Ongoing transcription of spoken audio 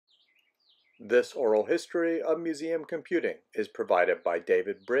This oral history of museum computing is provided by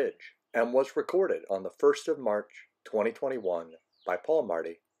David Bridge and was recorded on the 1st of March, 2021 by Paul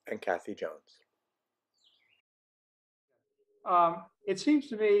Marty and Kathy Jones. It seems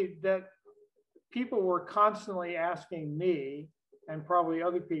to me that people were constantly asking me and probably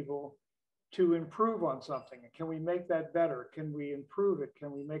other people to improve on something. Can we make that better? Can we improve it?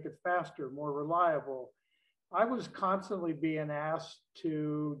 Can we make it faster, more reliable? I was constantly being asked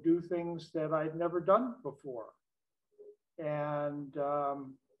to do things that I'd never done before. And,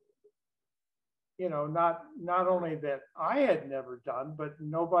 not only that I had never done, but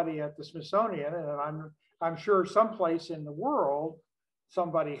nobody at the Smithsonian, and I'm sure someplace in the world,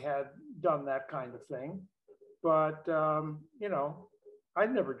 somebody had done that kind of thing. But,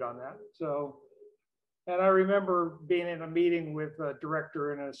 I'd never done that. So, and I remember being in a meeting with a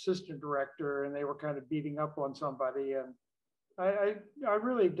director and an assistant director, and they were kind of beating up on somebody. And I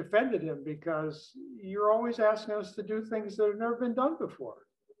really defended him because you're always asking us to do things that have never been done before.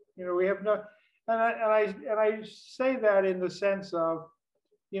 We have no, and I say that in the sense of,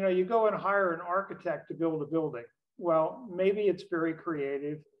 you go and hire an architect to build a building. Well, maybe it's very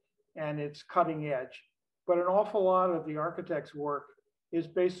creative and it's cutting edge, but an awful lot of the architect's work is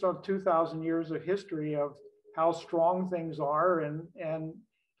based on 2,000 years of history of how strong things are, and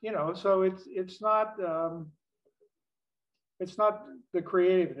so it's not the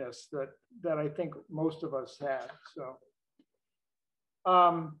creativeness that I think most of us had.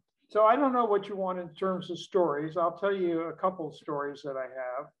 So I don't know what you want in terms of stories. I'll tell you a couple of stories that I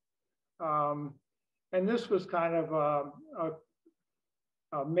have, and this was kind of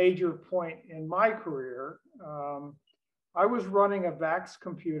a major point in my career. I was running a VAX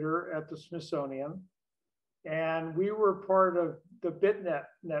computer at the Smithsonian, and we were part of the BitNet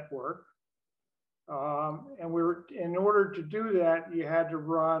network. And in order to do that, you had to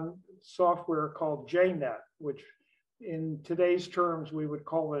run software called JNet, which in today's terms, we would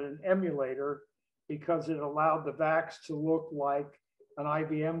call it an emulator because it allowed the VAX to look like an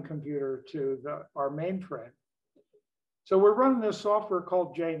IBM computer to our mainframe. So we're running this software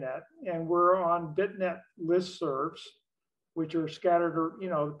called JNet, and we're on BitNet listservs, which are scattered,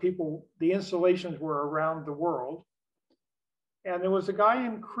 the installations were around the world. And there was a guy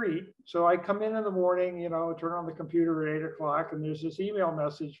in Crete. So I come in the morning, turn on the computer at 8 o'clock, and there's this email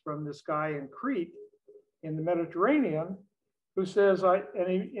message from this guy in Crete in the Mediterranean who says, and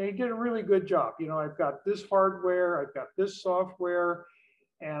he did a really good job. I've got this hardware, I've got this software,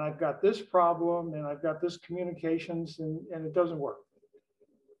 and I've got this problem, and I've got this communications, and it doesn't work.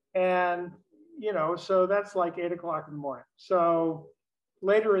 And so that's like 8 o'clock in the morning. So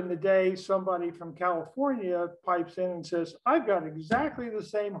later in the day, somebody from California pipes in and says, I've got exactly the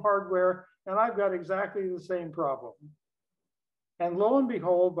same hardware and I've got exactly the same problem. And lo and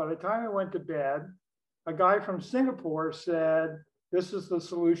behold, by the time I went to bed, a guy from Singapore said, this is the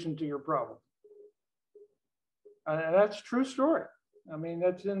solution to your problem. And that's a true story. I mean,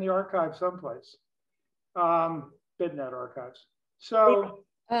 that's in the archive someplace, BitNet archives. So,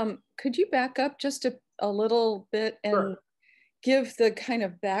 could you back up just a little bit and sure. Give the kind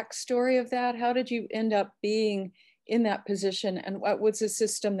of backstory of that? How did you end up being in that position, and what was the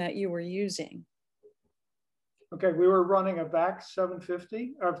system that you were using? Okay, we were running a VAX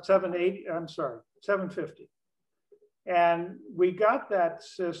 750, or 780, I'm sorry, 750. And we got that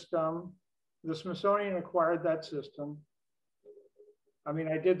system, the Smithsonian acquired that system. I mean,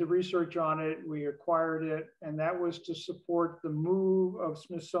 I did the research on it, we acquired it, and that was to support the move of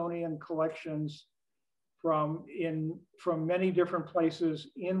Smithsonian collections from many different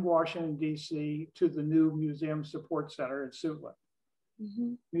places in Washington, D.C. to the new Museum Support Center in Suitland.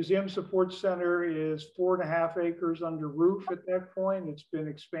 Mm-hmm. Museum Support Center is 4.5 acres under roof at that point. It's been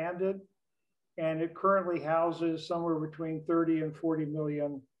expanded, and it currently houses somewhere between 30 and 40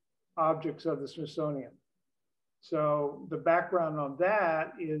 million objects of the Smithsonian. So the background on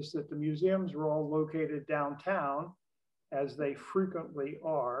that is that the museums are all located downtown, as they frequently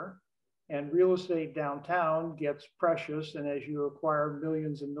are, and real estate downtown gets precious, and as you acquire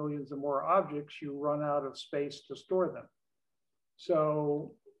millions and millions of more objects, you run out of space to store them.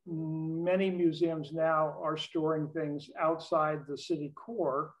 So many museums now are storing things outside the city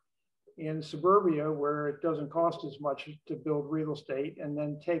core in suburbia, where it doesn't cost as much to build real estate, and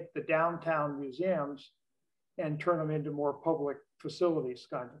then take the downtown museums and turn them into more public facilities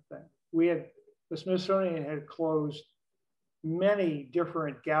kind of thing. The Smithsonian had closed many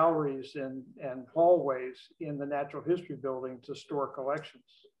different galleries and hallways in the Natural History Building to store collections.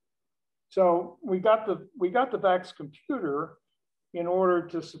 So we got the VAX computer in order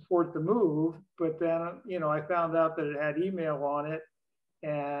to support the move, but then I found out that it had email on it,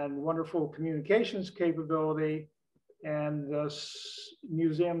 and wonderful communications capability. And the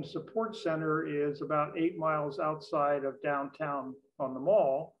museum support center is about 8 miles outside of downtown on the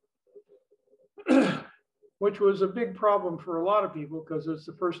mall, which was a big problem for a lot of people because it's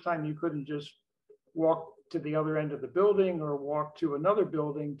the first time you couldn't just walk to the other end of the building or walk to another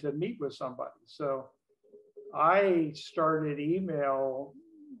building to meet with somebody. So I started email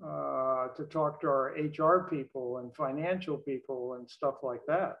to talk to our HR people and financial people and stuff like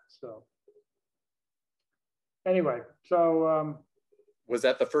that. So anyway, so was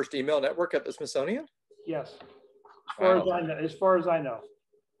that the first email network at the Smithsonian? Yes, as far as I know.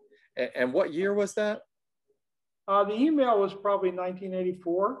 And what year was that? The email was probably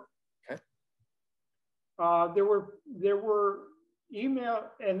 1984. Okay. There were email,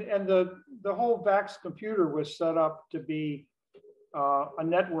 and the whole VAX computer was set up to be a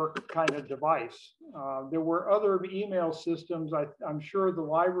network kind of device. There were other email systems. I'm sure the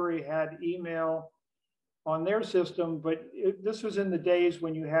library had email on their system, but this was in the days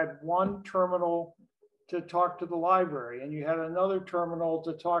when you had one terminal to talk to the library and you had another terminal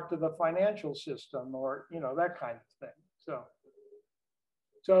to talk to the financial system, or that kind of thing.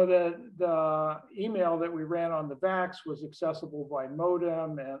 So the email that we ran on the VAX was accessible by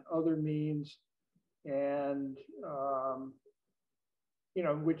modem and other means, and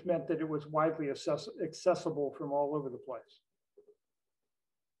which meant that it was widely accessible from all over the place.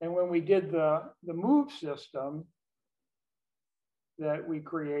 And when we did the MOVE system that we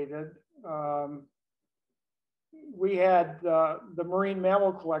created, we had the marine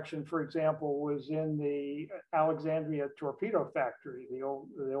mammal collection, for example, was in the Alexandria Torpedo Factory, the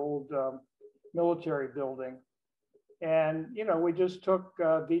old military building. And, we just took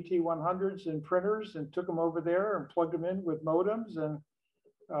VT100s and printers and took them over there and plugged them in with modems and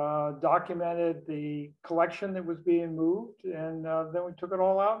documented the collection that was being moved. And then we took it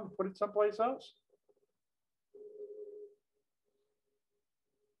all out and put it someplace else.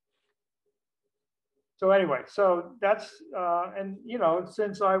 So anyway, so that's, and,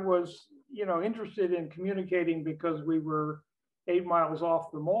 since I was, interested in communicating because we were 8 miles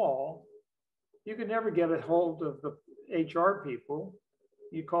off the mall, you could never get a hold of the HR people.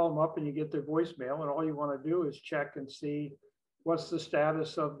 You call them up and you get their voicemail, and all you want to do is check and see what's the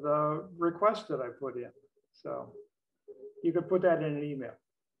status of the request that I put in. So you could put that in an email.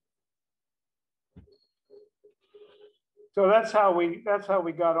 So that's how we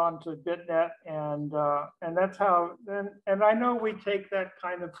got onto BitNet, and that's how. And I know we take that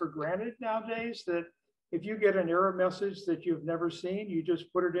kind of for granted nowadays, that if you get an error message that you've never seen, you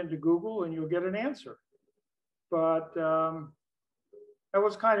just put it into Google and you'll get an answer. But that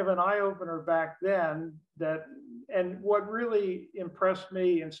was kind of an eye opener back then. And what really impressed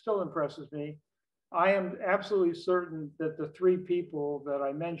me and still impresses me, I am absolutely certain that the 3 people that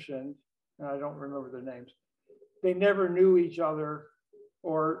I mentioned, and I don't remember their names, they never knew each other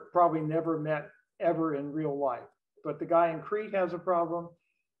or probably never met ever in real life. But the guy in Crete has a problem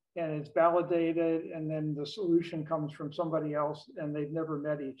and it's validated, and then the solution comes from somebody else and they've never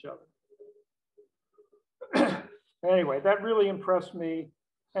met each other. Anyway, that really impressed me.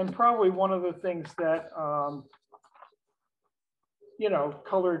 And probably one of the things that,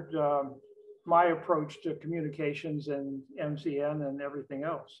 colored my approach to communications and MCN and everything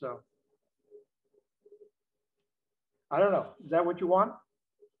else. So I don't know, is that what you want?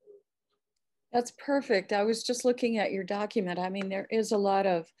 That's perfect. I was just looking at your document. I mean, there is a lot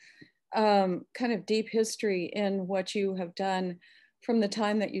of kind of deep history in what you have done from the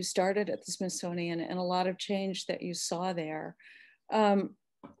time that you started at the Smithsonian, and a lot of change that you saw there.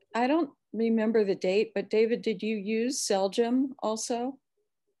 I don't remember the date, but David, did you use Celgem also?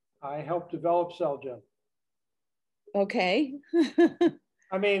 I helped develop Celgem. Okay.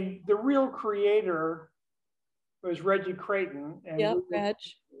 I mean, the real creator was Reggie Creighton,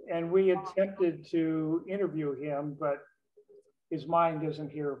 and we attempted to interview him, but his mind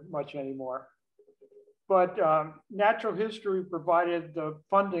isn't here much anymore. But Natural History provided the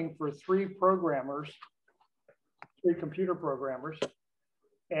funding for 3 computer programmers.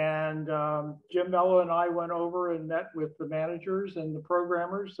 And Jim Mello and I went over and met with the managers and the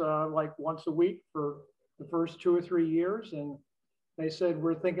programmers like once a week for the first 2 or 3 years. And they said,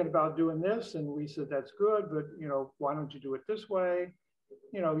 we're thinking about doing this. And we said, that's good, but why don't you do it this way?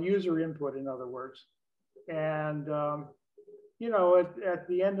 User input, in other words. And, at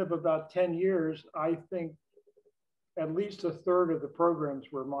the end of about 10 years, I think at least 1/3 of the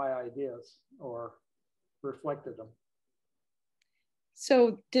programs were my ideas or reflected them.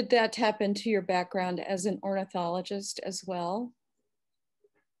 So did that tap into your background as an ornithologist as well?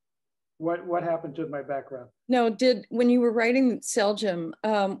 What happened to my background? No, when you were writing Seljam,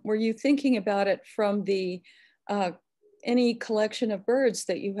 were you thinking about it from the any collection of birds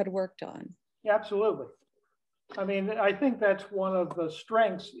that you had worked on? Yeah, absolutely. I mean, I think that's one of the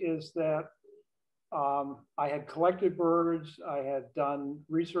strengths is that I had collected birds. I had done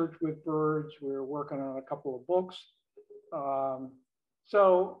research with birds. We were working on a couple of books.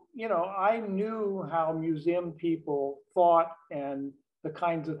 So, you know, I knew how museum people thought and the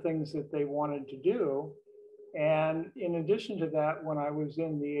kinds of things that they wanted to do. And in addition to that, when I was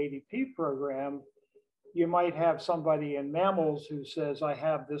in the ADP program, you might have somebody in mammals who says, I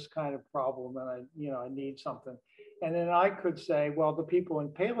have this kind of problem and I need something. And then I could say, well, the people in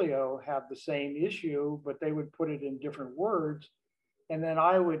paleo have the same issue, but they would put it in different words. And then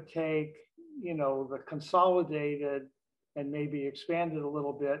I would take, you know, the consolidated and maybe expand it a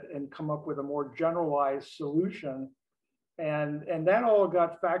little bit and come up with a more generalized solution. And that all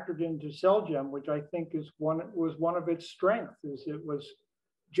got factored into Seljam, which I think was one of its strengths, is it was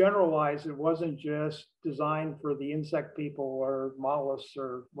generalized. It wasn't just designed for the insect people or mollusks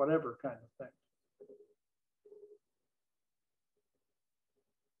or whatever kind of thing.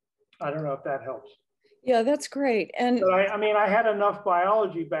 I don't know if that helps. Yeah, that's great. And I mean, I had enough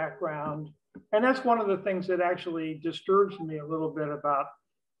biology background, and that's one of the things that actually disturbs me a little bit about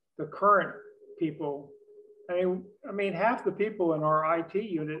the current people. I mean, half the people in our IT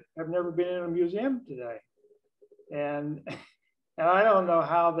unit have never been in a museum today. And I don't know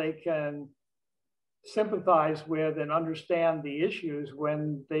how they can sympathize with and understand the issues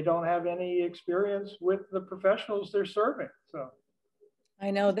when they don't have any experience with the professionals they're serving. So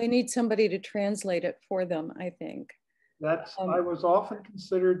I know they need somebody to translate it for them, I think. that's, I was often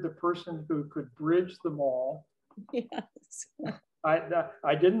considered the person who could bridge them all. Yes.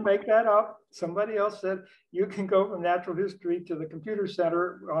 I didn't make that up. Somebody else said, you can go from natural history to the computer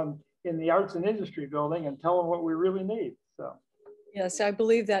center in the arts and industry building and tell them what we really need. So. Yes, I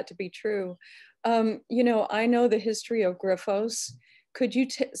believe that to be true. You know, I know the history of Griffos. Could you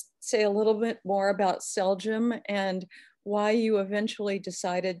say a little bit more about Seljam and why you eventually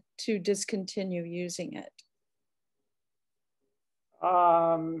decided to discontinue using it?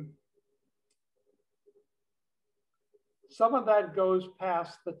 Some of that goes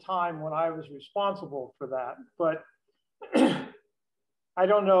past the time when I was responsible for that, but I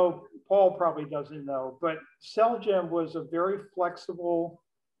don't know, Paul probably doesn't know, but Seljam was a very flexible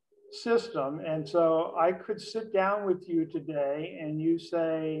system. And so I could sit down with you today and you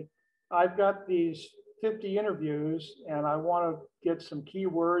say, I've got these 50 interviews and I want to get some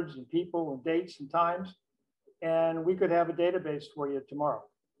keywords and people and dates and times. And we could have a database for you tomorrow,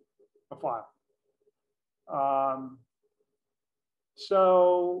 a file.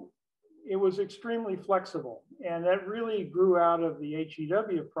 So it was extremely flexible, and that really grew out of the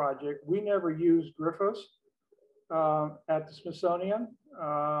HEW project. We never used Griffos at the Smithsonian.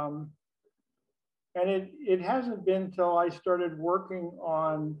 And it hasn't been till I started working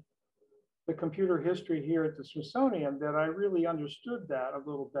on the computer history here at the Smithsonian that I really understood that a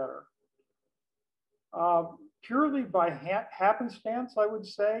little better. Purely by happenstance, I would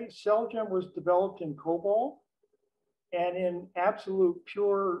say, Seljam was developed in COBOL and in absolute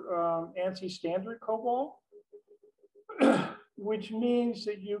pure ANSI standard COBOL, which means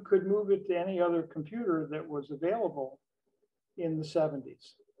that you could move it to any other computer that was available in the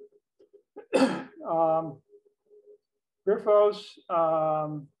 70s. Griffos,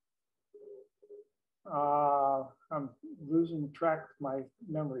 I'm losing track of my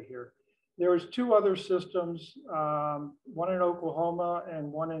memory here. There was two other systems, one in Oklahoma and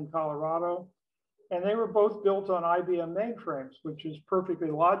one in Colorado. And they were both built on IBM mainframes, which is perfectly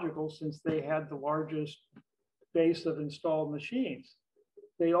logical since they had the largest base of installed machines.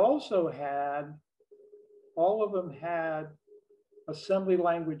 They also had, all of them had assembly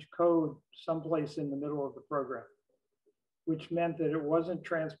language code someplace in the middle of the program, which meant that it wasn't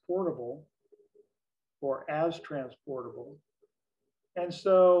transportable or as transportable. And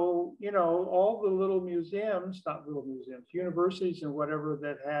so, you know, all the little museums, not little museums, universities and whatever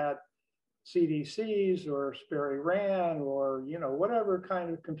that had CDCs or Sperry Ran or, you know, whatever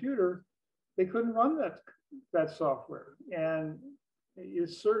kind of computer, they couldn't run that software. And it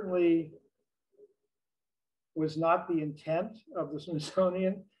certainly was not the intent of the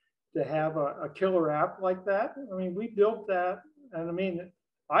Smithsonian to have a killer app like that. I mean, we built that, and I mean,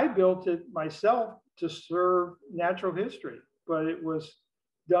 I built it myself to serve natural history, but it was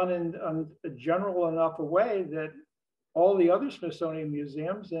done in a general enough a way that all the other Smithsonian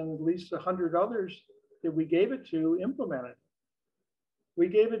museums and at least 100 others that we gave it to implemented. We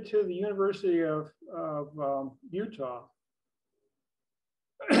gave it to the University of Utah.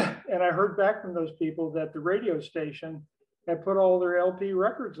 And I heard back from those people that the radio station had put all their LP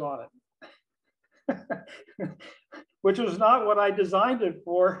records on it, which was not what I designed it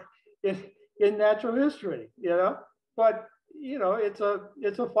for in natural history, you know. But you know, it's a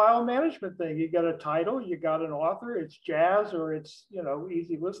file management thing. You got a title, you got an author, it's jazz or it's, you know,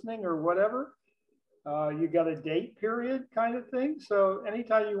 easy listening or whatever. You got a date period kind of thing. So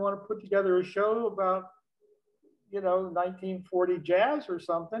anytime you want to put together a show about, you know, 1940 jazz or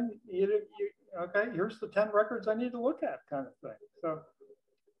something, okay, here's the 10 records I need to look at kind of thing. So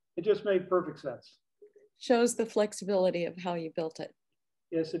it just made perfect sense. Shows the flexibility of how you built it.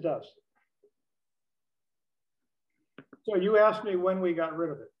 Yes, it does. So you asked me when we got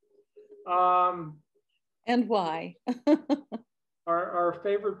rid of it. And why? Our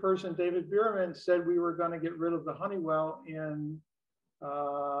favorite person, David Bierman, said we were going to get rid of the Honeywell in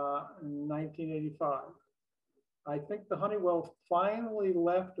 1985. I think the Honeywell finally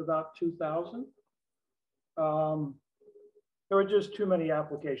left about 2000. There were just too many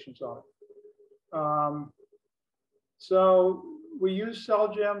applications on it. So we used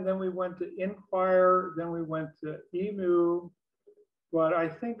CellGem, then we went to Inquire, then we went to Emu. But I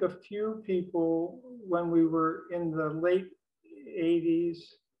think a few people, when we were in the late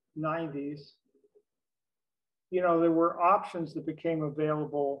 80s, 90s, you know, there were options that became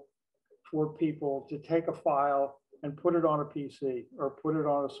available for people to take a file and put it on a PC or put it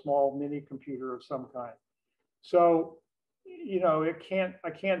on a small mini computer of some kind. So, you know, I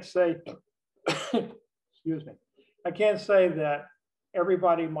can't say, excuse me, I can't say that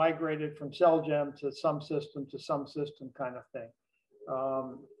everybody migrated from CellGem to some system kind of thing.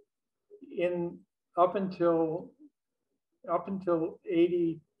 Up until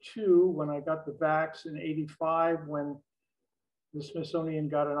 82, when I got the VAX, in 85, when the Smithsonian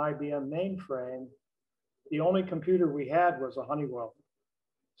got an IBM mainframe, the only computer we had was a Honeywell.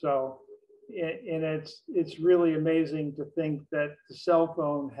 So, and it's really amazing to think that the cell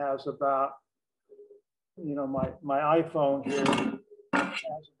phone has about, you know, my iPhone here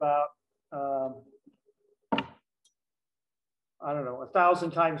has about, I don't know,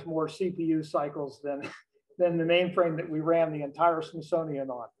 1,000 times more CPU cycles than the mainframe that we ran the entire Smithsonian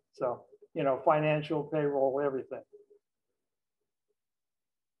on. So, you know, financial, payroll, everything.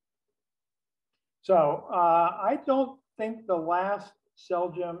 So I don't think the last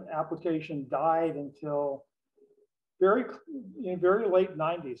CellGem application died until very late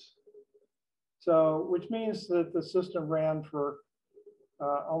 90s. So, which means that the system ran for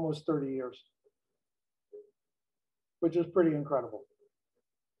almost 30 years, which is pretty incredible.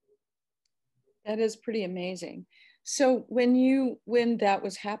 That is pretty amazing. So when that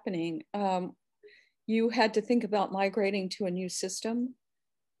was happening, you had to think about migrating to a new system.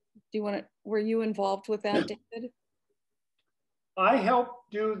 Were you involved with that, David? I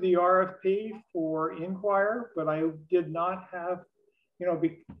helped do the RFP for Inquire, but I did not have, you know,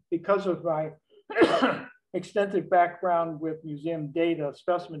 because of my extensive background with museum data,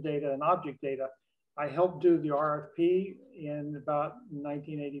 specimen data, and object data, I helped do the RFP in about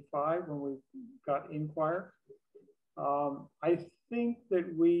 1985 when we got Inquire. I think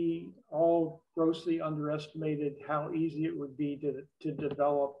that we all grossly underestimated how easy it would be to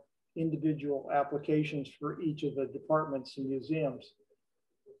develop individual applications for each of the departments and museums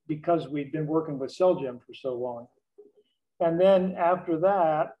because we'd been working with CellGem for so long. And then after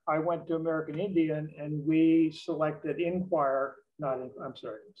that, I went to American Indian and we selected Inquire, I'm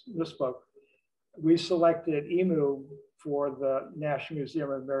sorry, misspoke. We selected EMU for the National Museum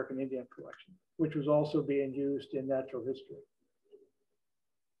of American Indian Collection, which was also being used in natural history.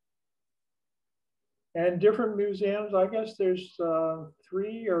 And different museums, I guess there's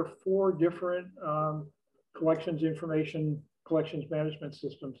 3 or 4 different collections management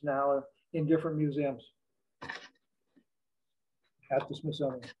systems now in different museums at the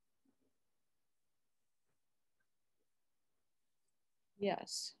Smithsonian.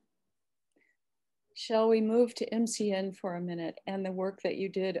 Yes. Shall we move to MCN for a minute and the work that you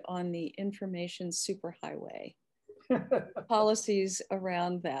did on the information superhighway? Policies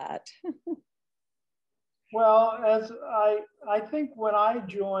around that. Well, as I think when I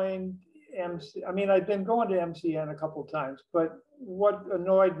joined I mean, I've been going to MCN a couple of times, but what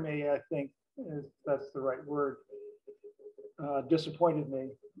annoyed me, I think, if that's the right word, disappointed me,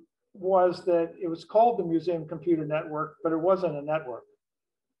 was that it was called the Museum Computer Network, but it wasn't a network.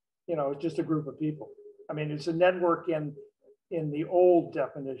 You know, it's just a group of people. I mean, it's a network in the old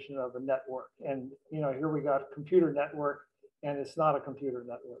definition of a network. And, you know, here we got a computer network and it's not a computer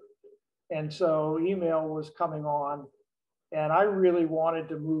network. And so email was coming on And I really wanted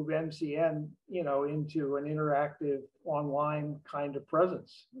to move MCN, you know, into an interactive online kind of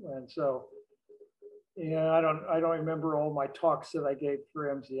presence. And so, yeah, I don't remember all my talks that I gave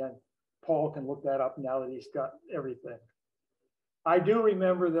for MCN. Paul can look that up now that he's got everything. I do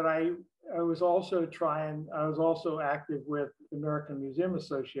remember that I was also active with the American Museum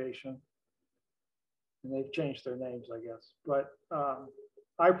Association, and they've changed their names, I guess. But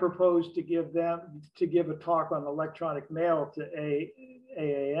I proposed to give a talk on electronic mail to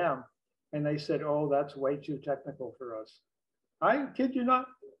AAM, and they said, "Oh, that's way too technical for us." I kid you not,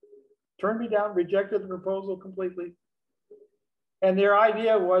 turned me down, rejected the proposal completely. And their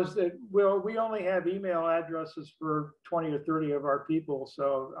idea was that, well, we only have email addresses for 20 or 30 of our people,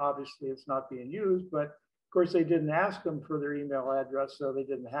 so obviously it's not being used. But of course, they didn't ask them for their email address, so they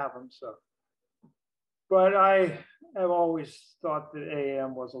didn't have them. So, but I have always thought that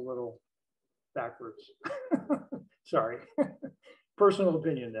AM was a little backwards. Sorry, personal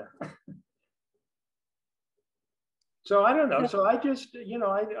opinion there. So I don't know. So I just, you know,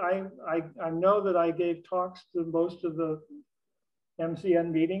 I know that I gave talks to most of the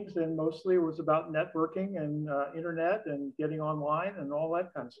MCN meetings, and mostly it was about networking and internet and getting online and all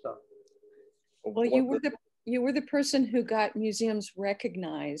that kind of stuff. Well, you were the person who got museums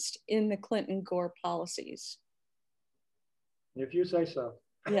recognized in the Clinton-Gore policies. If you say so.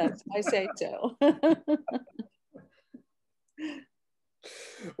 Yes, I say so.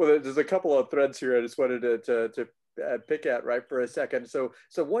 Well, there's a couple of threads here I just wanted to pick at right for a second. So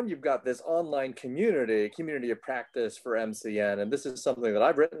one, you've got this online community of practice for MCN, and this is something that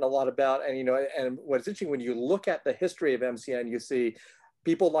I've written a lot about. And you know, and what's interesting when you look at the history of MCN, you see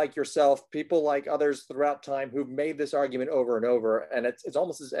people like yourself, people like others throughout time who've made this argument over and over. And it's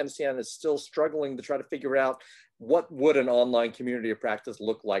almost as MCN is still struggling to try to figure out what would an online community of practice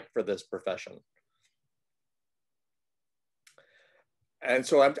look like for this profession. And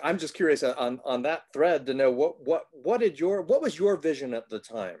so I'm just curious on that thread to know what was your vision at the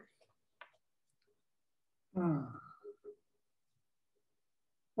time?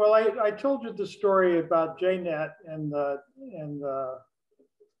 Well, I told you the story about JNet and the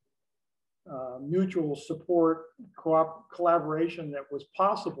mutual support collaboration that was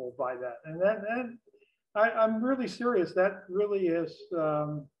possible by that, and I'm really serious. That really is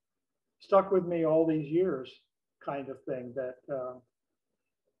stuck with me all these years, kind of thing. That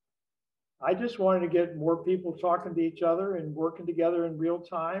I just wanted to get more people talking to each other and working together in real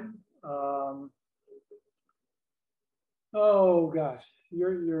time. Oh gosh,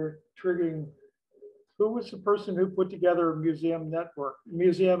 you're triggering. Who was the person who put together Museum Network,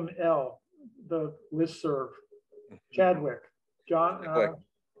 Museum L, the listserv? Chadwick, John.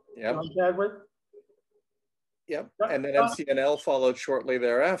 Yep. John Chadwick. Yep. And then MCNL followed shortly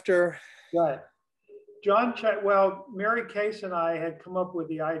thereafter. Right. Well, Mary Case and I had come up with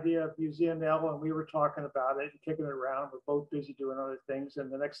the idea of Museum L, and we were talking about it and kicking it around. We're both busy doing other things.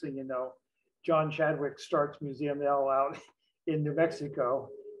 And the next thing you know, John Chadwick starts Museum L out in New Mexico.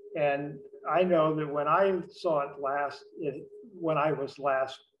 And I know that when I saw it last, when I was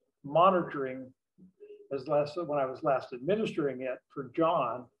last monitoring, when I was last administering it for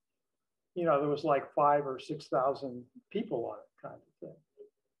John, you know, there was like 5,000 or 6,000 people on it, kind of thing.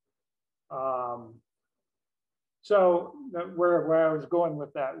 So where I was going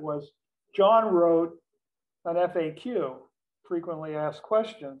with that was John wrote an FAQ, frequently asked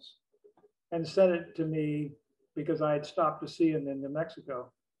questions, and sent it to me because I had stopped to see him in New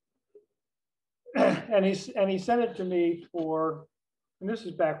Mexico. and he sent it to me for, and this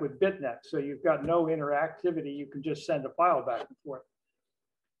is back with BitNet, so you've got no interactivity. You can just send a file back and forth.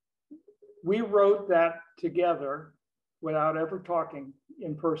 We wrote that together without ever talking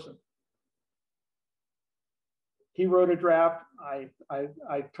in person. He wrote a draft. I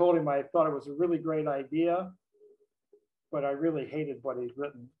told him I thought it was a really great idea, but I really hated what he'd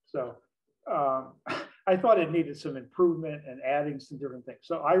written. So I thought it needed some improvement and adding some different things.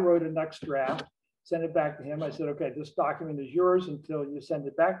 So I wrote a next draft, sent it back to him. I said, okay, this document is yours until you send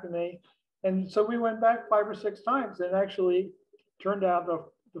it back to me. And so we went back 5 or 6 times, and actually turned out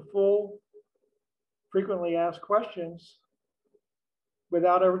the full frequently asked questions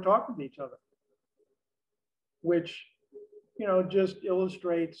without ever talking to each other, which, you know, just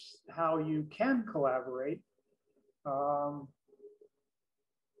illustrates how you can collaborate.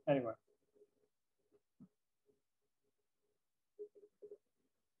 Anyway.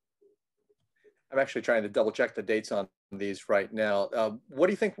 I'm actually trying to double check the dates on these right now. What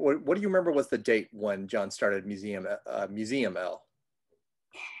do you think, what do you remember was the date when John started Museum L?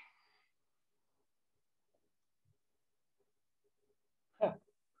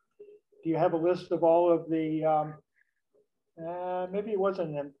 Do you have a list of all of the Maybe it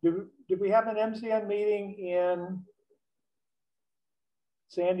wasn't. Did we have an MCN meeting in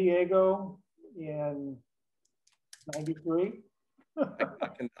San Diego in '93?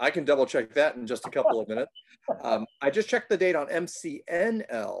 I can double check that in just a couple of minutes. I just checked the date on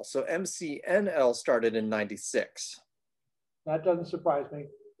MCNL. So MCNL started in '96. That doesn't surprise me.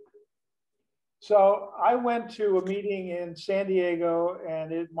 So I went to a meeting in San Diego,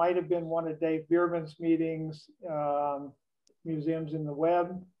 and it might have been one of Dave Bierman's meetings, Museums in the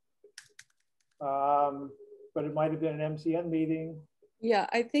Web, but it might have been an MCN meeting. Yeah,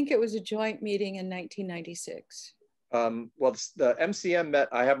 I think it was a joint meeting in 1996. Well, the MCN met,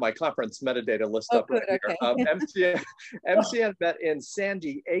 I have my conference metadata list Oh, up good, right here. okay. MCN met in San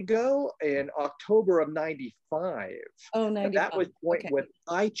Diego in October of '95. Oh, And 95. that was joint Okay. with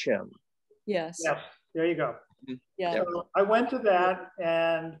ICHIM. Yes. Yes, there you go. Yeah. So I went to that,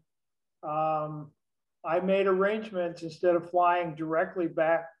 and I made arrangements, instead of flying directly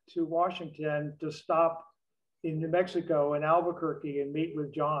back to Washington, to stop in New Mexico in Albuquerque and meet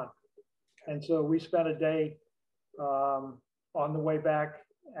with John. And so we spent a day on the way back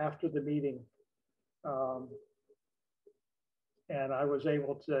after the meeting. And I was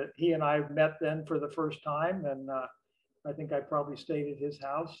able to, he and I met then for the first time, and I think I probably stayed at his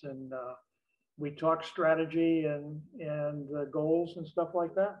house, and we talked strategy and goals and stuff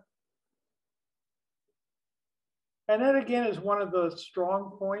like that. And that again is one of the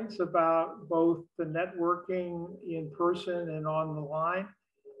strong points about both the networking in person and on the line.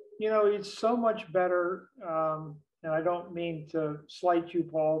 You know, it's so much better, and I don't mean to slight you,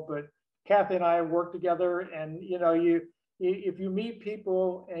 Paul, but Kathy and I work together, and you know, if you meet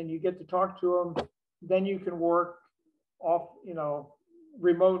people and you get to talk to them, then you can work off, you know,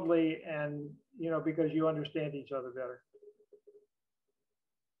 remotely, and you know, because you understand each other better.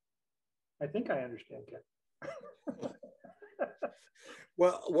 I think I understand, Kathy.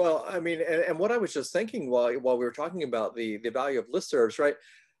 Well, I mean, and what I was just thinking while we were talking about the value of listservs, right?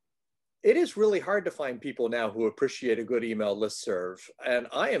 It is really hard to find people now who appreciate a good email listserv. And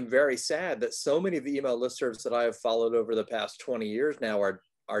I am very sad that so many of the email listservs that I have followed over the past 20 years now are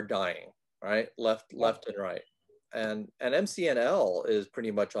dying, right? Left and right. And MCNL is pretty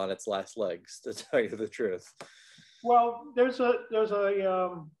much on its last legs, to tell you the truth. Well, the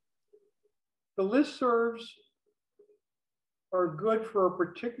listservs are good for a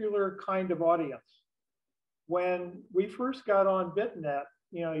particular kind of audience. When we first got on BitNet,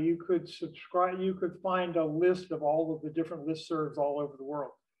 you know, you could subscribe, you could find a list of all of the different listservs all over the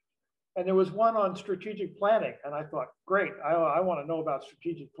world. And there was one on strategic planning. And I thought, great, I want to know about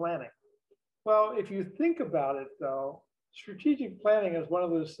strategic planning. Well, if you think about it though, strategic planning is one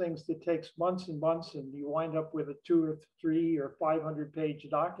of those things that takes months and months, and you wind up with a 2 or 3 or 500-page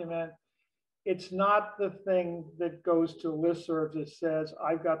document. It's not the thing that goes to listserv that says,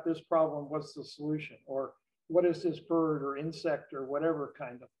 I've got this problem, what's the solution? Or what is this bird or insect or whatever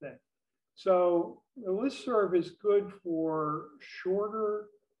kind of thing. So the listserv is good for shorter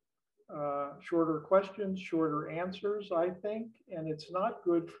questions, shorter answers, I think, and it's not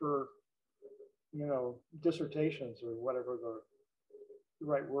good for, you know, dissertations or whatever the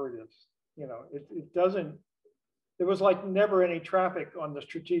right word is. You know, it doesn't. There was like never any traffic on the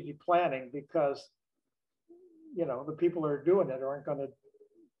strategic planning because, you know, the people that are doing it aren't going to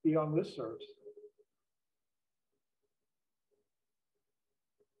be on listservs.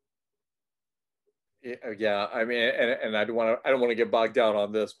 Yeah, I mean, and I don't want to get bogged down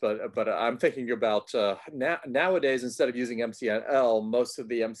on this, but I'm thinking about nowadays, instead of using MCNL, most of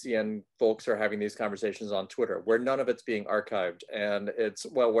the MCN folks are having these conversations on Twitter, where none of it's being archived, and it's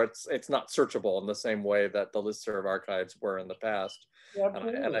where it's not searchable in the same way that the listserv archives were in the past.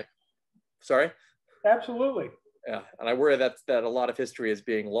 Absolutely. Sorry. Absolutely. Yeah, and I worry that a lot of history is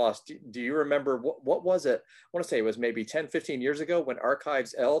being lost. Do you remember what was it? I want to say it was maybe 10, 15 years ago when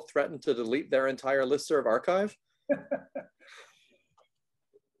ArchivesL threatened to delete their entire listserv archive?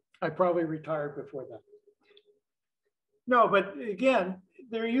 I probably retired before that. No, but again,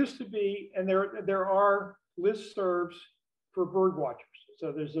 there used to be, and there are listservs for bird watchers.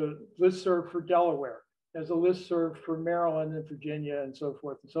 So there's a listserv for Delaware. There's a listserv for Maryland and Virginia and so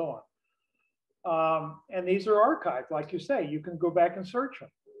forth and so on. And these are archived, like you say, you can go back and search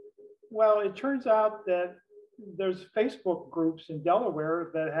them. Well, it turns out that there's Facebook groups in Delaware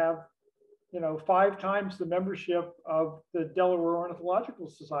that have, you know, 5 times the membership of the Delaware Ornithological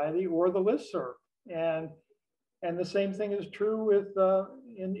Society or the listserv. And the same thing is true with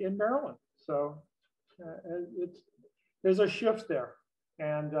in Maryland. So there's a shift there.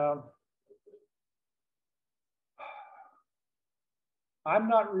 And I'm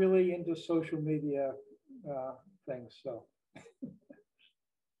not really into social media things, so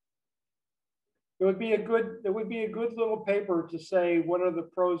It would be a good little paper to say what are the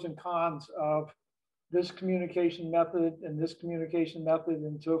pros and cons of this communication method and this communication method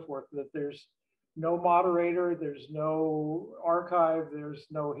and so forth, that there's no moderator, there's no archive, there's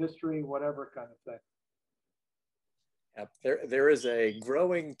no history, whatever kind of thing. There is a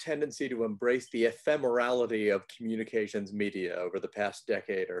growing tendency to embrace the ephemerality of communications media over the past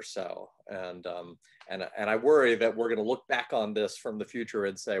decade or so, and I worry that we're going to look back on this from the future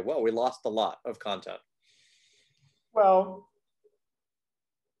and say, well, we lost a lot of content. Well,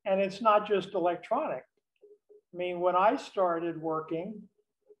 and it's not just electronic. I mean, when I started working,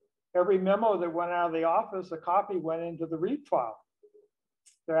 every memo that went out of the office, a copy went into the read file.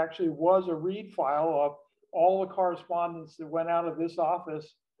 There actually was a read file of all the correspondence that went out of this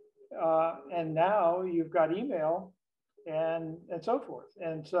office. And now you've got email and so forth.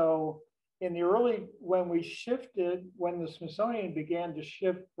 And so in the early, when the Smithsonian began to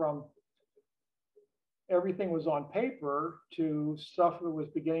shift from everything was on paper to stuff that was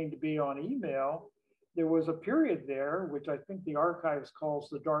beginning to be on email, there was a period there, which I think the archives calls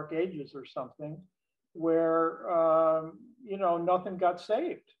the Dark Ages or something, where nothing got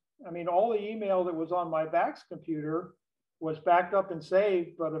saved. I mean, all the email that was on my VAX computer was backed up and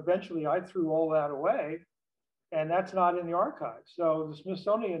saved, but eventually I threw all that away, and that's not in the archive. So the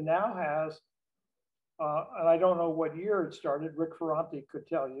Smithsonian now has, and I don't know what year it started, Rick Ferranti could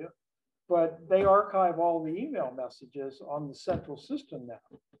tell you, but they archive all the email messages on the central system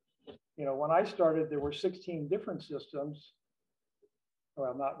now. You know, when I started, there were 16 different systems.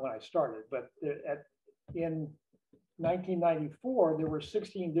 Well, not when I started, but in 1994, there were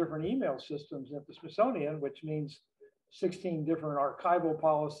 16 different email systems at the Smithsonian, which means 16 different archival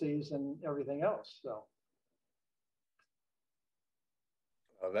policies and everything else. So.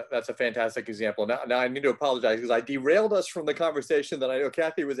 Oh, that's a fantastic example. Now I need to apologize because I derailed us from the conversation that I know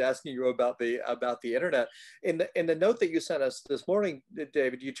Kathy was asking you about the internet. In the note that you sent us this morning,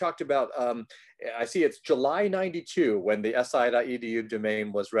 David, you talked about I see it's July '92 when the si.edu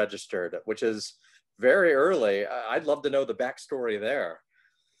domain was registered, which is very early. I'd love to know the backstory there.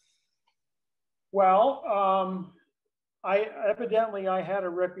 Well, I had a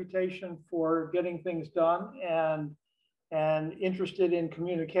reputation for getting things done and interested in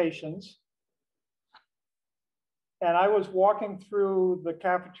communications. And I was walking through the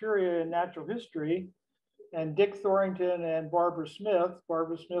cafeteria in natural history, and Dick Thorington and Barbara Smith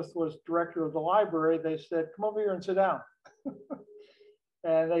was director of the library. They said, come over here and sit down.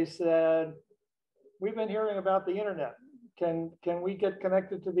 And they said, we've been hearing about the internet. Can we get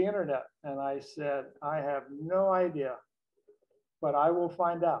connected to the internet? And I said, I have no idea, but I will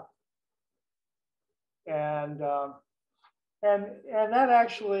find out. And that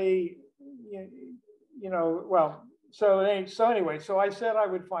actually, so anyway, so I said I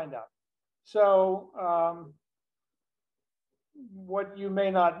would find out. So what you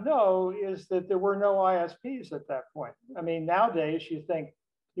may not know is that there were no ISPs at that point. I mean, nowadays you think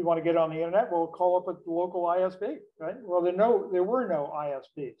you want to get on the internet, well, call up at the local ISP, right? Well, there were no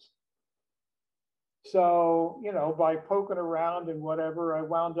ISPs. So, by poking around and whatever, I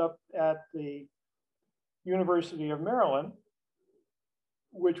wound up at the University of Maryland,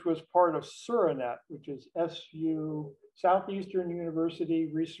 which was part of SURANET, which is SU, Southeastern University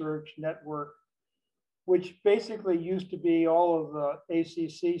Research Network, which basically used to be all of the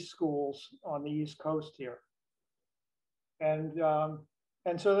ACC schools on the East Coast here. And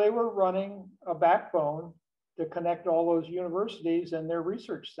so they were running a backbone to connect all those universities and their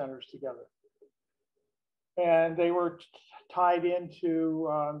research centers together. And they were tied into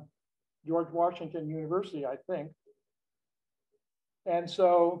George Washington University, I think. And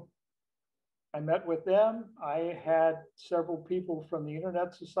so I met with them. I had several people from the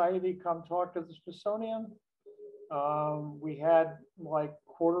Internet Society come talk to the Smithsonian. We had like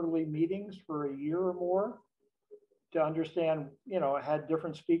quarterly meetings for a year or more to understand, I had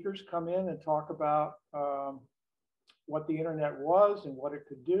different speakers come in and talk about what the internet was and what it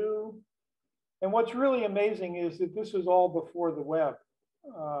could do. And what's really amazing is that this is all before the web.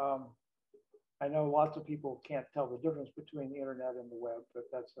 I know lots of people can't tell the difference between the internet and the web, but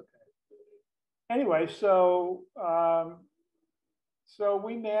that's okay. Anyway, so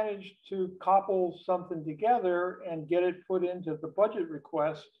we managed to cobble something together and get it put into the budget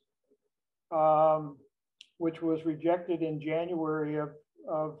request, which was rejected in January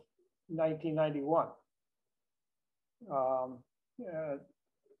of 1991.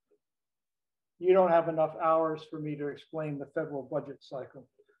 You don't have enough hours for me to explain the federal budget cycle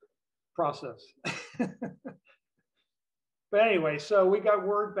process. But anyway, so we got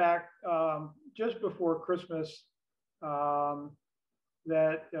word back just before Christmas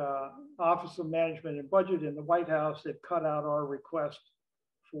that Office of Management and Budget in the White House had cut out our request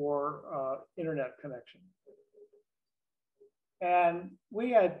for internet connection. And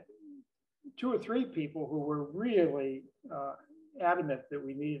we had 2 or 3 people who were really adamant that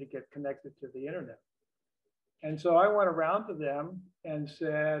we needed to get connected to the internet. And so I went around to them and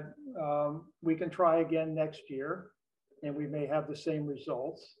said, we can try again next year, and we may have the same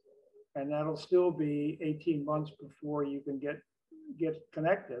results. And that'll still be 18 months before you can get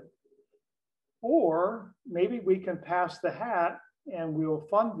connected. Or maybe we can pass the hat and we'll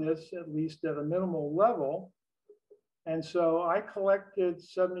fund this at least at a minimal level. And so I collected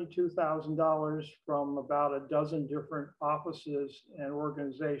 $72,000 from about a dozen different offices and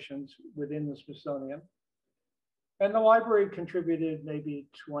organizations within the Smithsonian. And the library contributed maybe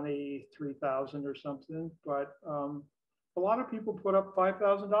 23,000 or something, but a lot of people put up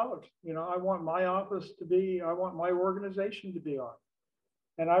 $5,000. You know, I want my office to be, I want my organization to be on.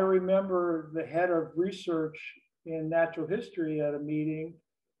 And I remember the head of research in natural history at a meeting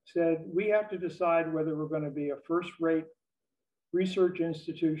said, we have to decide whether we're going to be a first-rate research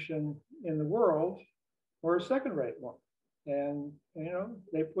institution in the world or a second-rate one. And, you know,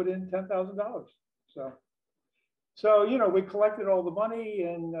 they put in $10,000. So, you know, we collected all the money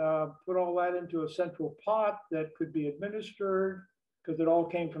and put all that into a central pot that could be administered because it all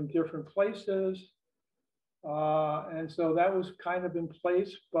came from different places. And so that was kind of in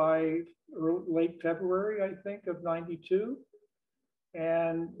place by late February, I think, of '92.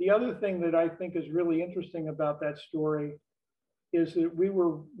 And the other thing that I think is really interesting about that story is that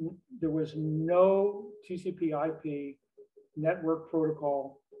there was no TCP/IP network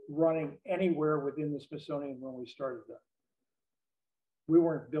protocol running anywhere within the Smithsonian when we started that. We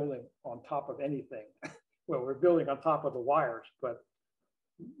weren't building on top of anything. Well, we're building on top of the wires, but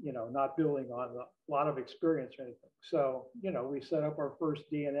you know, not building on a lot of experience or anything. So, you know, we set up our first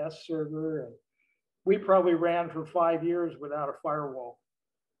DNS server, and we probably ran for 5 years without a firewall,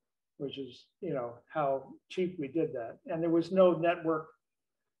 which is, you know, how cheap we did that. And there was no network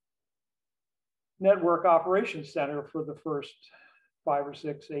operations center for the first 5 or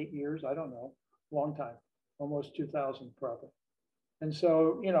 6, 8 years. I don't know, long time, almost 2000 probably. And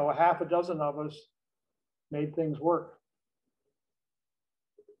so, you know, a half a dozen of us made things work.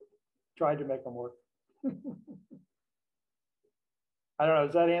 Tried to make them work. I don't know,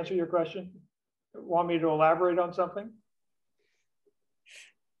 does that answer your question? Want me to elaborate on something?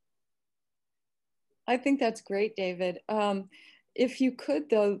 I think that's great, David. If you could,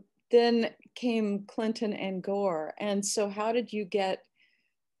 though, then came Clinton and Gore. And so how did you get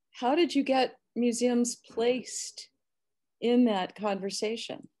museums placed in that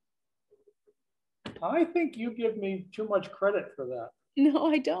conversation? I think you give me too much credit for that. No,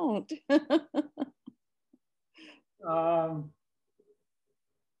 I don't.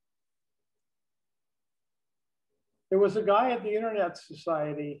 There was a guy at the Internet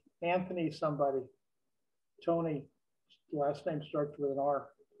Society, Anthony somebody, Tony, last name starts with an R.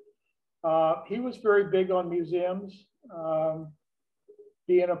 He was very big on museums,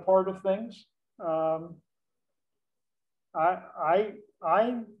 being a part of things. I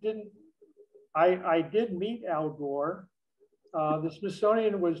did meet Al Gore. The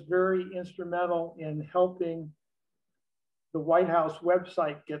Smithsonian was very instrumental in helping the White House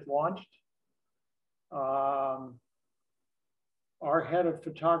website get launched. Our head of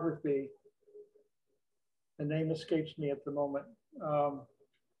photography, the name escapes me at the moment.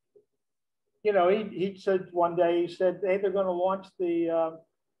 You know, he said one day, he said, hey, they're going to launch the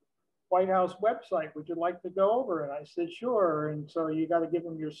White House website. Would you like to go over? And I said, sure. And so you got to give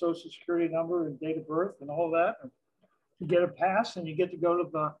them your social security number and date of birth and all that. And you get a pass and you get to go to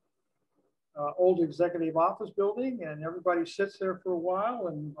the old executive office building, and everybody sits there for a while,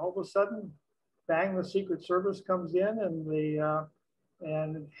 and all of a sudden, bang, the Secret Service comes in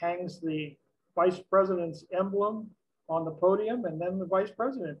and hangs the vice president's emblem on the podium, and then the vice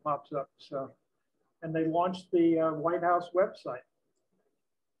president pops up. So, and they launched the White House website.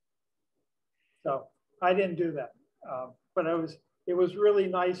 So I didn't do that, but it was really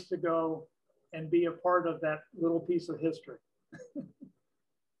nice to go and be a part of that little piece of history.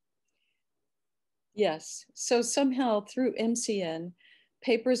 Yes. So somehow through MCN,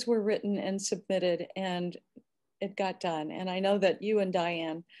 papers were written and submitted, and it got done. And I know that you and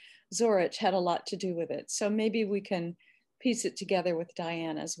Diane Zorich had a lot to do with it. So maybe we can piece it together with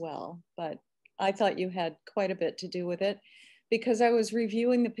Diane as well. But I thought you had quite a bit to do with it, because I was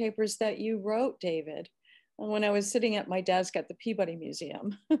reviewing the papers that you wrote, David, when I was sitting at my desk at the Peabody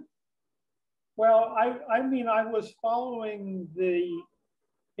Museum. Well, I mean, I was following the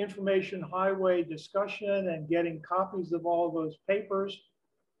information highway discussion and getting copies of all those papers.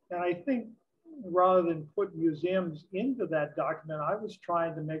 And I think rather than put museums into that document, I was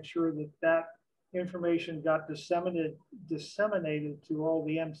trying to make sure that that information got disseminated to all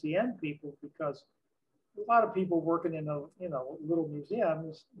the MCN people, because a lot of people working in a little museum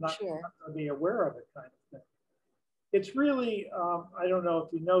is not, Sure. not going to be aware of it, kind of thing. It's really, I don't know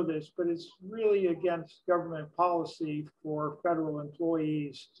if you know this, but it's really against government policy for federal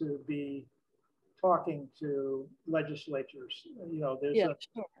employees to be talking to legislatures. You know, Yeah,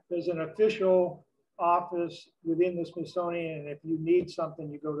 sure. there's an official office within the Smithsonian, and if you need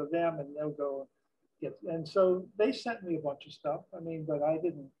something, you go to them and they'll go get. And so they sent me a bunch of stuff. I mean, but I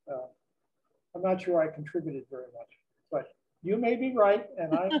didn't. I'm not sure I contributed very much. But you may be right,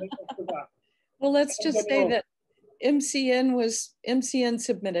 and I may have forgotten. Well, let's just say that MCN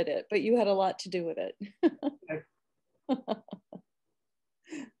submitted it, but you had a lot to do with it.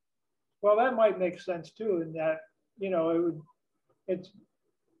 Well, that might make sense too, in that, you know, it's,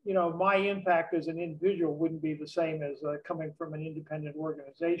 you know, my impact as an individual wouldn't be the same as coming from an independent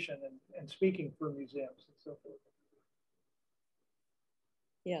organization and speaking for museums and so forth.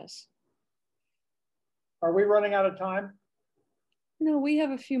 Yes. Are we running out of time? No, we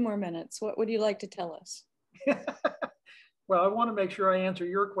have a few more minutes. What would you like to tell us? Well, I want to make sure I answer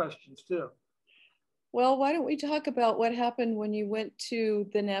your questions too. Well, why don't we talk about what happened when you went to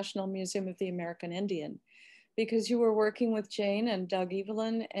the National Museum of the American Indian? Because you were working with Jane and Doug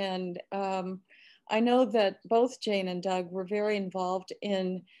Evelyn, and I know that both Jane and Doug were very involved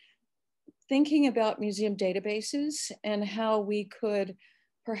in thinking about museum databases and how we could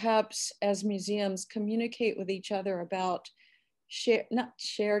perhaps as museums communicate with each other about not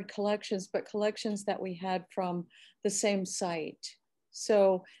shared collections, but collections that we had from the same site.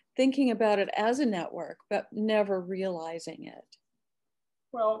 So thinking about it as a network, but never realizing it.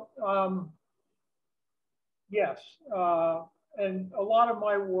 Well, yes. And a lot of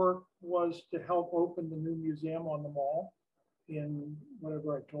my work was to help open the new museum on the Mall in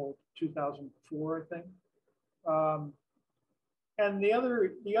whatever I told, 2004, I think. And the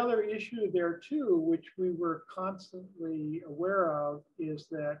other issue there too, which we were constantly aware of, is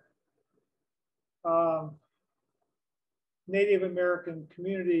that Native American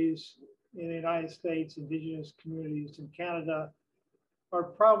communities in the United States, indigenous communities in Canada, are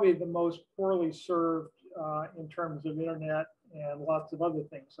probably the most poorly served in terms of internet and lots of other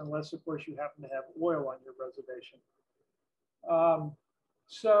things, unless of course you happen to have oil on your reservation.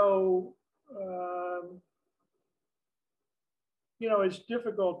 You know, it's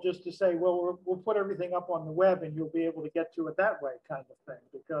difficult just to say, well, we'll put everything up on the web and you'll be able to get to it that way, kind of thing,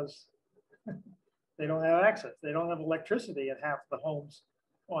 because they don't have access. They don't have electricity at half the homes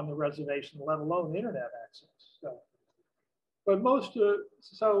on the reservation, let alone internet access. So, but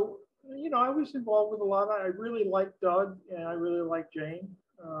so, you know, I was involved with a lot of, I really liked Doug and I really liked Jane.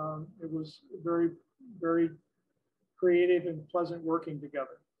 It was very, very creative and pleasant working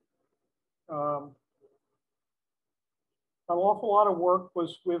together. An awful lot of work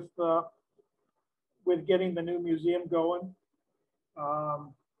was with getting the new museum going.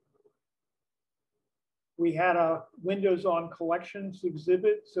 We had a Windows on Collections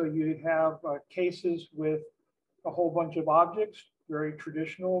exhibit, so you'd have cases with a whole bunch of objects, very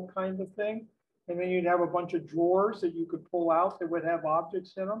traditional kind of thing. And then you'd have a bunch of drawers that you could pull out that would have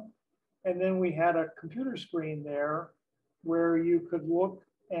objects in them. And then we had a computer screen there where you could look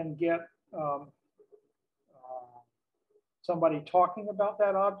and get somebody talking about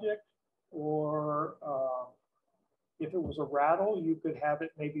that object, or if it was a rattle, you could have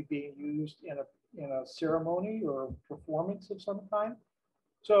it maybe being used in a ceremony or performance of some kind.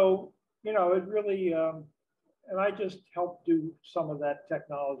 So, you know, it really, and I just helped do some of that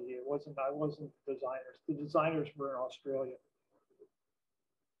technology. I wasn't the designers. The designers were in Australia.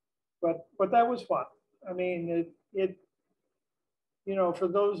 But that was fun. I mean, it you know, for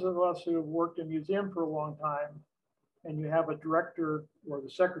those of us who have worked in museum for a long time, and you have a director or the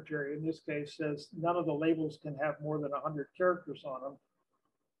secretary, in this case, says none of the labels can have more than 100 characters on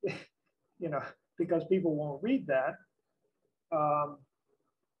them, you know, because people won't read that.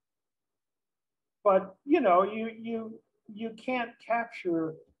 But, you know, you can't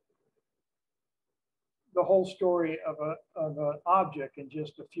capture the whole story of an object in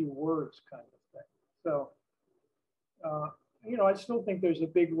just a few words, kind of thing. So, you know, I still think there's a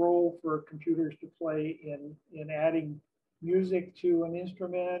big role for computers to play in adding music to an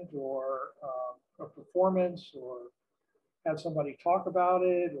instrument, or a performance, or have somebody talk about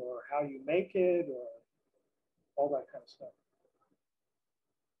it, or how you make it, or all that kind of stuff.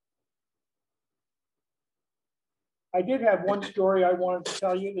 I did have one story I wanted to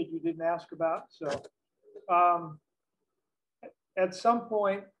tell you that you didn't ask about. So at some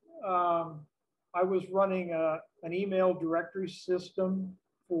point, I was running an email directory system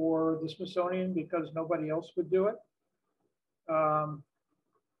for the Smithsonian because nobody else would do it.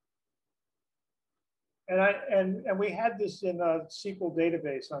 And we had this in a SQL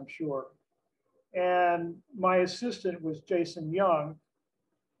database, I'm sure. And my assistant was Jason Young,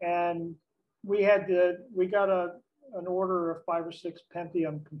 and we got an order of 5 or 6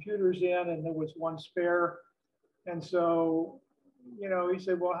 Pentium computers in, and there was one spare. And so, you know, he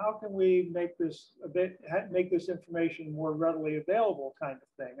said, well, how can we make this make this information more readily available, kind of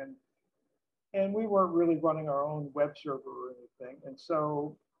thing. And we weren't really running our own web server or anything. And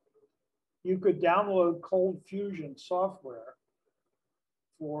so you could download Cold Fusion software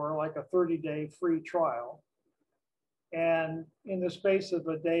for like a 30-day free trial. And in the space of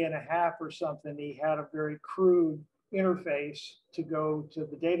a day and a half or something, he had a very crude interface to go to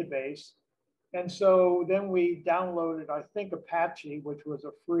the database. And so then we downloaded, I think, Apache, which was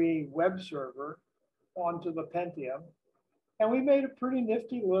a free web server, onto the Pentium. And we made a pretty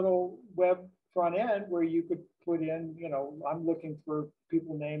nifty little web front end where you could put in, you know, I'm looking for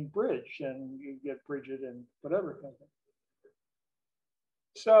people named Bridge, and you get Bridget and whatever kind of thing.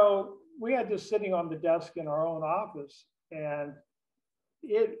 So we had this sitting on the desk in our own office, and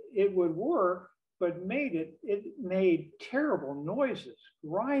it would work, but it made terrible noises,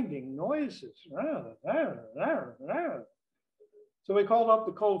 grinding noises. So we called up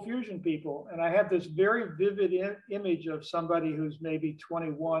the Cold Fusion people, and I had this very vivid image of somebody who's maybe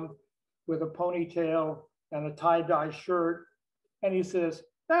 21 with a ponytail and a tie-dye shirt. And he says,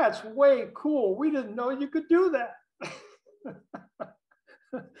 "That's way cool. We didn't know you could do that."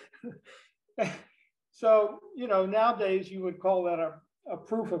 So, you know, nowadays you would call that a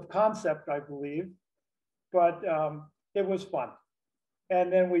proof of concept, I believe, but it was fun.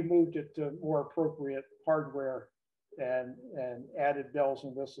 And then we moved it to more appropriate hardware and added bells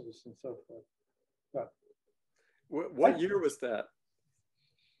and whistles and so forth. But what year was that?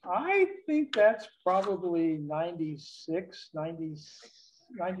 I think that's probably 96,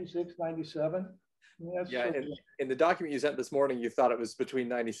 97. Yeah, in the document you sent this morning, you thought it was between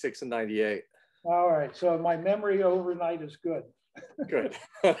 96 and 98. All right, so my memory overnight is good. Good.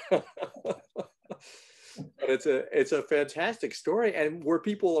 But it's a fantastic story. And were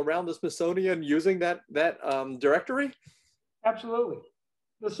people around the Smithsonian using that directory? Absolutely.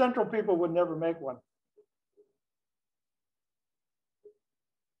 The central people would never make one.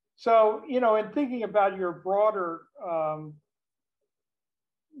 So, you know, in thinking about your broader,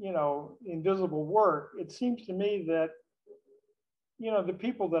 you know, invisible work, it seems to me that, you know, the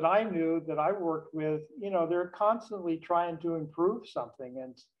people that I knew that I worked with, you know, they're constantly trying to improve something.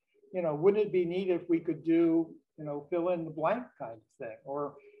 And, you know, wouldn't it be neat if we could do, you know, fill in the blank kind of thing,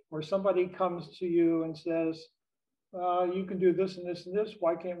 or somebody comes to you and says, you can do this and this and this.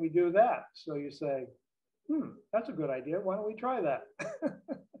 Why can't we do that? So you say, that's a good idea. Why don't we try that?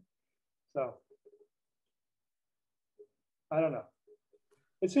 So I don't know.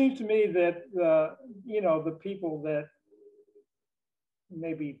 It seems to me that you know, the people that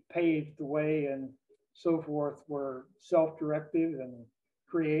maybe paved the way and so forth were self-directed and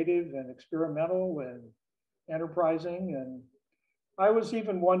creative and experimental and enterprising. And I was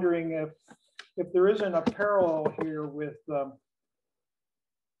even wondering if there isn't a parallel here with,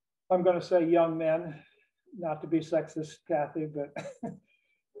 I'm going to say young men, not to be sexist, Kathy, but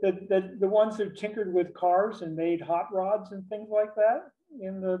the ones who tinkered with cars and made hot rods and things like that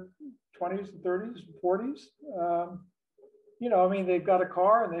in the 20s and 30s and 40s. You know, I mean, they've got a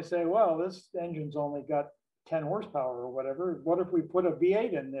car and they say, well, this engine's only got 10 horsepower or whatever. What if we put a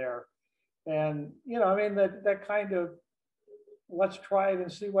V8 in there? And, you know, I mean, that kind of, let's try it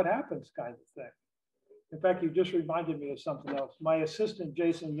and see what happens kind of thing. In fact, you just reminded me of something else. My assistant,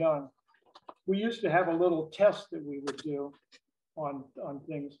 Jason Young, we used to have a little test that we would do on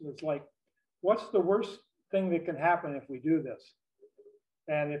things. It's like, what's the worst thing that can happen if we do this?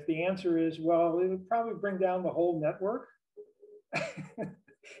 And if the answer is, well, it would probably bring down the whole network.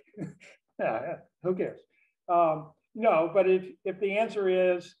 Yeah, who cares? No, but if the answer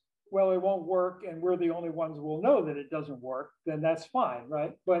is, well, it won't work and we're the only ones who will know that it doesn't work, then that's fine,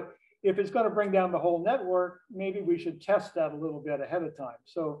 right? But if it's going to bring down the whole network, maybe we should test that a little bit ahead of time.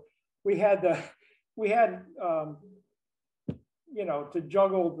 So we had you know, to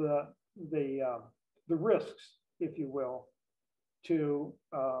juggle the risks, if you will, to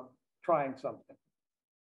trying something.